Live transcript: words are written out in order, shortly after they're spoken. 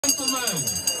Gentlemen,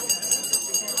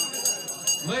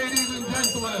 ladies and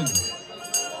gentlemen,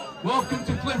 welcome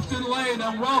to Clifton Lane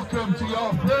and welcome to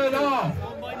your third half.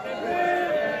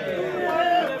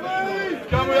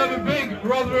 Can we have a big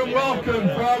Rotherham welcome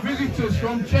for our visitors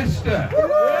from Chester?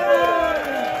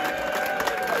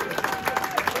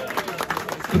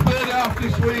 The third half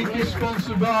this week is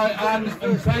sponsored by Anne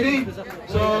and Penny.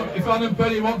 So if Anne and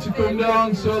Penny want to come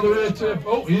down, so they're here to...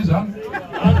 Oh, here's Anne.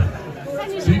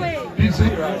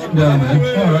 Down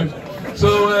there. All right.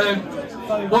 So,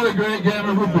 what a great game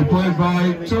of rugby played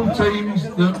by two teams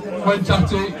that went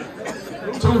at it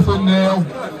tooth and nail,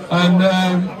 and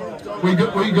we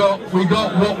got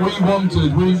what we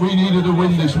wanted. We needed a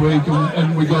win this week,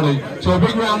 and we got it. So, a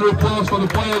big round of applause for the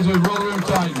players of Rotherham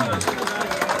Titans.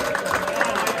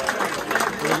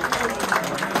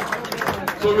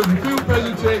 So we have a few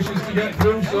presentations to get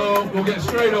through, so we'll get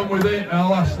straight on with it.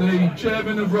 I'll ask the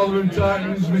chairman of Rotherham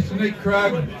Titans, Mr. Nick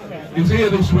Cragg, is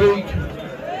here this week.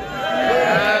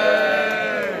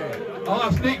 I'll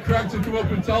ask Nick Cragg to come up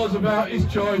and tell us about his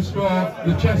choice for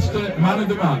the Chester Man of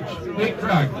the Match. Nick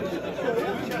Cragg.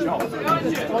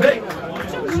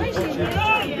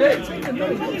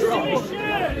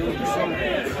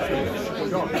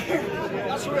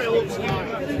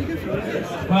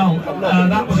 Well,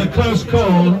 that was a close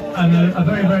call and a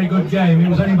very, very good game. It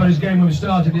was anybody's game when we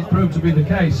started. It proved to be the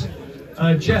case.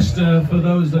 Chester, for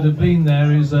those that have been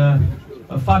there, is a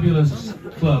fabulous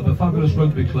club, a fabulous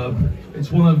rugby club.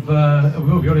 It's one of,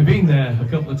 we've only been there a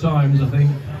couple of times, I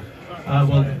think.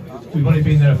 Well, we've only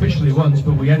been there officially once,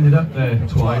 but we ended up there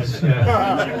twice.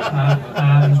 Yeah.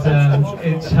 And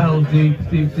it's held deep,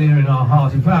 deep dear in our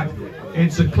heart. In fact,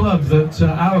 it's a club that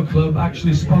our club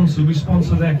actually sponsored. We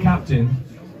sponsor their captain.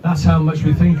 That's how much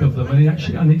we think of them.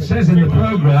 And it says in the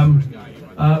programme,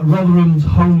 Rotherham's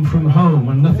home from home,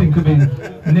 and nothing could be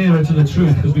nearer to the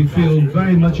truth because we feel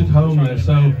very much at home there.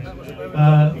 So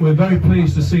we're very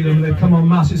pleased to see them. They've come en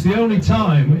masse. It's the only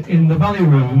time in the Valley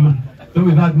Room that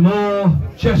we've had more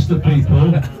Chester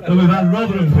people than we've had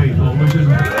Rotherham people, which is...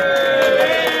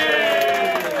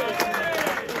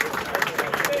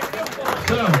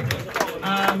 So,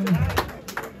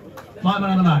 my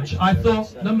man of the match. I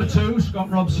thought number 2, Scott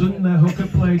Robson, their hooker,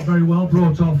 played very well,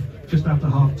 brought off just after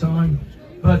half time.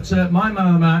 But my man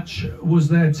of the match was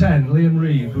their 10, Liam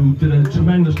Reeve, who did a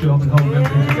tremendous job in holding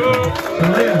everything together. So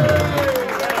Liam.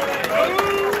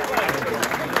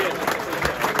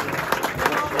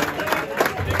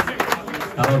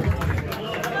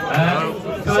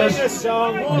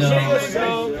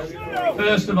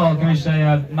 First of all, can we say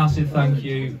a massive thank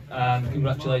you and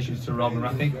congratulations to Rotherham.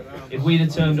 I think if we'd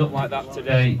have turned up like that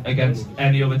today against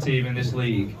any other team in this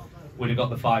league, we'd have got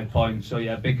the 5 points. So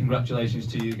yeah, big congratulations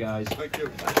to you guys. Thank you.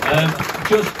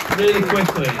 Just really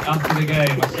quickly, after the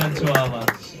game, I said to our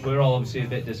lads, we're all obviously a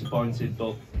bit disappointed,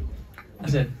 but I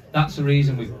said, that's the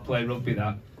reason we play rugby,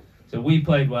 that. So we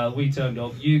played well, we turned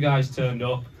up, you guys turned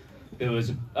up. There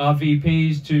was our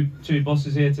VPs, two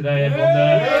buses here today, everyone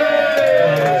there.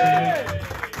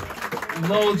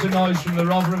 Loads of noise from the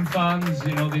Rotherham fans,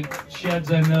 you know, the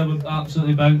sheds in there were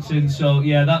absolutely bouncing. So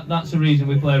yeah, that's the reason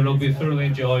we play rugby. Thoroughly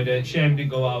enjoyed it. Shame it didn't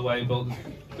go our way, but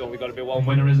we've got to be one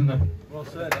winner, isn't there? Well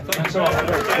said. Thanks a lot.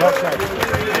 Well said.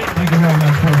 Thank you very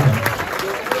much.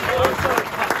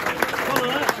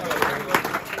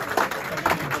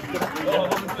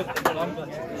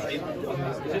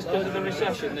 Is this because of the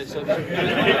recession? It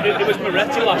was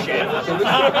Moretti last year.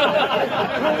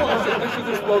 This is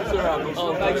just walks around.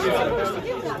 Oh, thank you.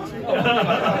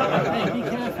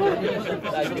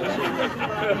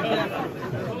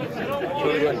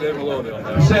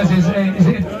 He says,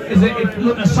 is it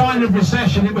look, a sign of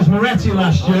recession? It was Moretti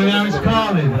last year, now it's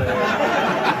Carlin.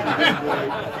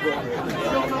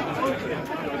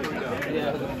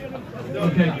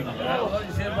 Okay.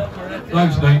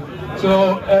 Thanks, Nick.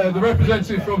 So the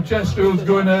representative from Chester who's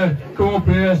going to come up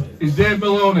here is Dave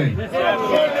Maloney.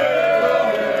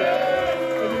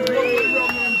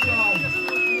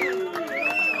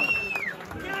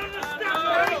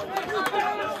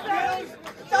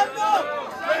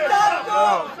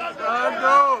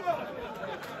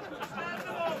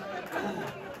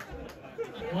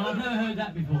 Well, I've never heard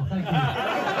that before, thank you.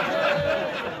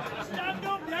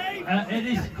 It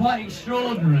is quite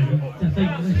extraordinary to think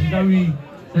that this is only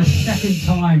the second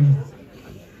time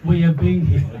we have been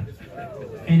here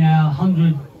in our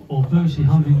 100 or virtually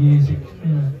 100 years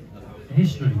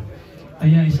history.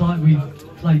 And yeah, it's like we've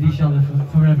played each other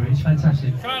forever. It's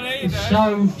fantastic. It's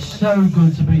so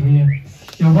good to be here.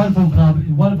 You're a wonderful club,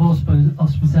 wonderful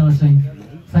hospitality.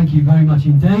 Thank you very much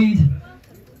indeed.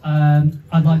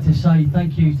 I'd like to say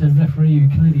thank you to the referee who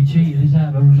clearly cheated us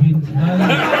out of a win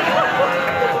today.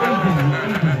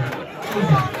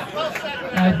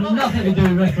 nothing to do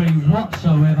with refereeing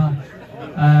whatsoever.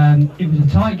 It was a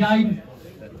tight game.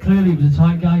 Clearly, it was a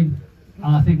tight game.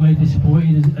 I think we're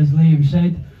disappointed, as Liam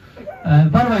said.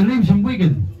 By the way, Liam's from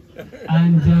Wigan,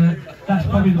 and that's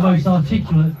probably the most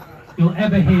articulate you'll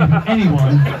ever hear from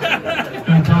anyone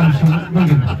when it comes from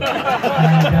Wigan.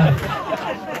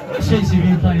 And since you've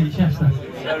been playing at Chester,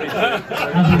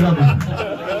 that'd be lovely.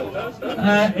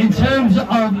 In terms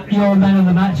of your man of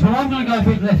the match, well, I'm going to go a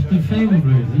bit left of field,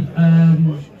 really.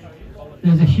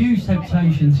 There's a huge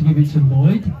temptation to give it to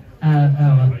Lloyd,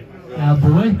 our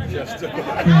boy,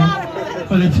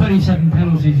 for the 27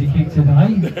 penalties he kicked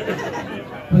today.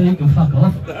 Well, you can fuck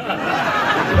off.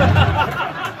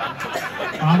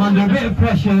 I'm under a bit of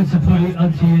pressure to put it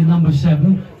onto your number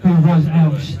 7, who was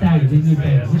outstanding in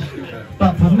fairness.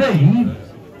 But for me,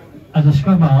 as a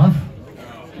scrum half,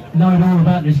 knowing all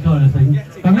about this kind of thing,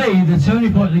 for me, the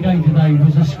turning point of the game today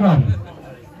was a scrum.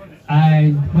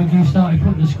 And when you started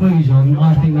putting the squeeze on,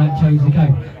 I think that changed the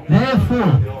game.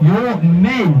 Therefore, your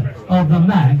men of the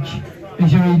match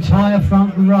is your entire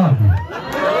front row.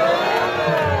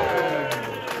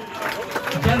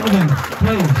 Gentlemen,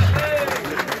 please.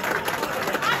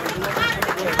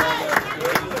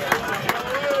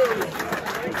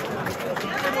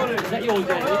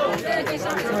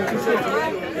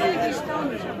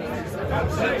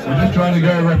 We're just trying to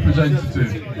get a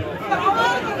representative.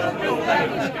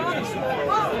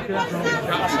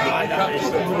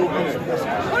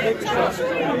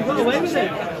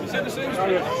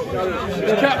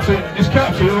 Is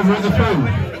Capsy over at the pool?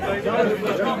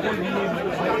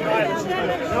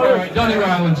 Alright, Danny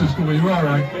Ryland's just coming, you're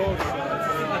alright.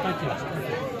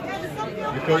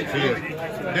 Your coat here.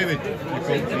 David, your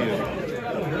coat here.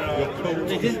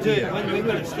 They didn't do it when we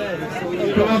were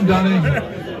upstairs. Come on, Danny.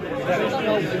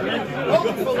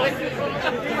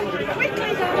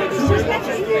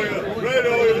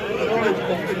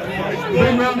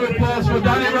 Big round of applause for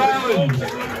Danny Ryland.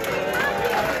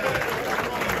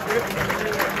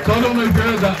 So I don't know if you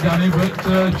heard that, Danny, but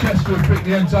Chester picked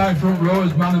the entire front row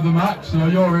as man of the match, so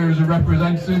you're here as a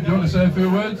representative. Do you want to say a few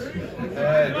words?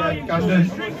 Camden.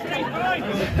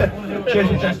 Cheers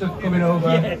to Chester for coming over.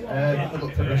 Good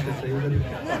luck for the rest of the season.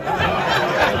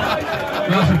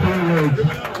 That's a few words.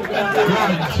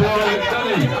 Right, so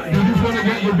Danny, you just want to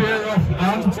get your beer off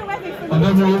and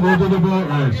then we'll do the boat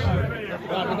race.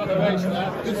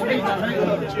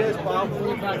 Cheers, pal.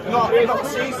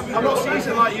 I'm not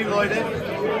seasoned like you, Lloyd.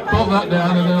 Pop that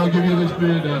down and then I'll give you this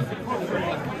beer down.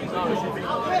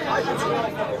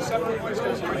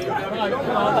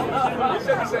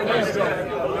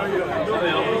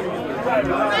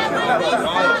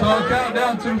 So I'll count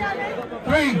down to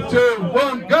 3, 2,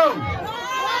 1, go!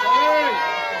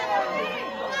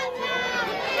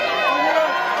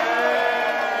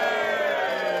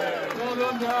 Well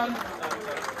done, Dan.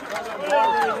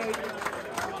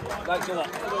 Thanks a lot.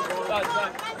 Thanks.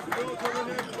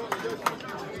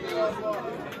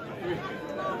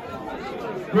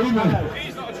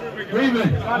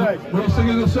 Reuben, will you sing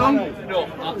us a song? No.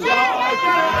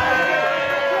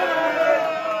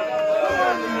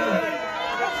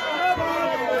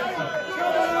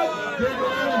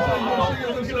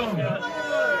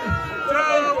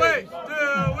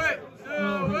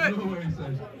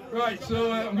 Right,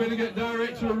 so I'm going to get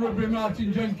Director of Rugby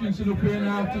Martin Jenkinson up here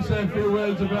now to say a few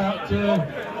words about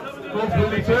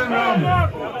hopefully the turnaround.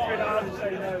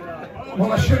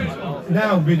 Well, I should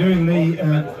now be doing the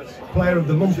Player of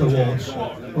the Month Awards.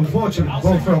 Unfortunately,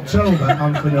 both for October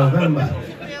and for November.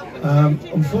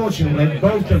 Unfortunately,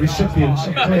 both the recipients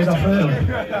have cleared off early.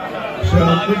 So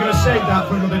we're going to save that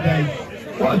for another day.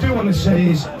 What I do want to say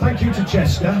is thank you to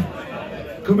Chester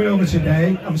coming over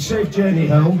today. Have a safe journey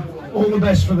home. All the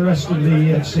best for the rest of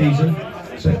the season.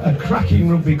 It's a cracking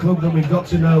rugby club that we've got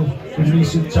to know in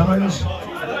recent times.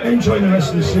 Enjoy the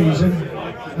rest of the season,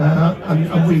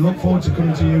 and we look forward to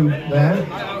coming to you there.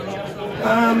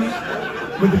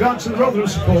 With regard to the Rotherham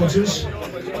supporters,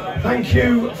 thank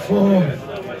you for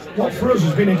what for us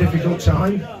has been a difficult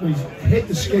time. We've hit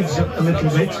the skids a little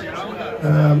bit.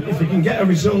 If we can get a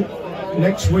result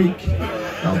next week,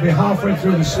 that'll be halfway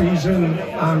through the season,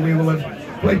 and we will have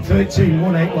played 13,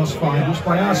 won 8, lost 5, which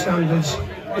by our standards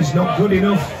is not good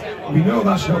enough. We know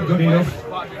that's not good enough.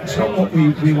 It's not what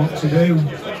we want to do,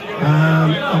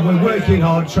 and we're working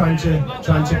hard trying to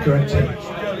correct it.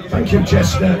 Thank you,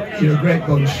 Chester. You're a great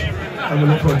bunch, and we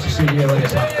look forward to seeing you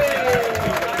later.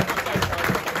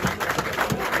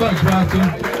 Thanks, Martin.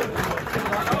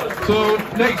 So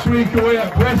next week away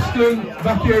at Preston,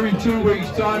 back here in 2 weeks'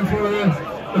 time for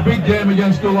a big game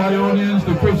against the Lionians,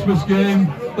 the Christmas game.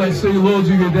 Let's see loads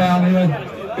of you down here.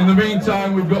 In the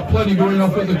meantime, we've got plenty going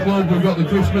off at the club. We've got the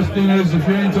Christmas dinners. If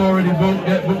you ain't already booked,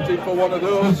 get booked in for one of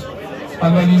those.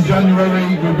 And then in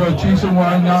January, we've got a cheese and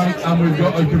wine night, and we've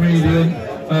got a comedian,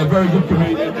 a very good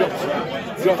comedian.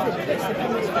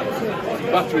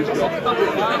 Battery's gone.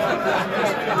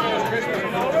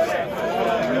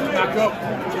 Back up.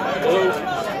 Hello.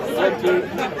 1, 2.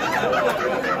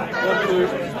 1, 2.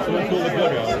 Someone call the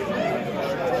plug out.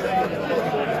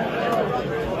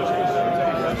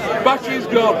 Battery's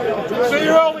gone. See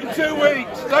you all in 2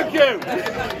 weeks. Thank you.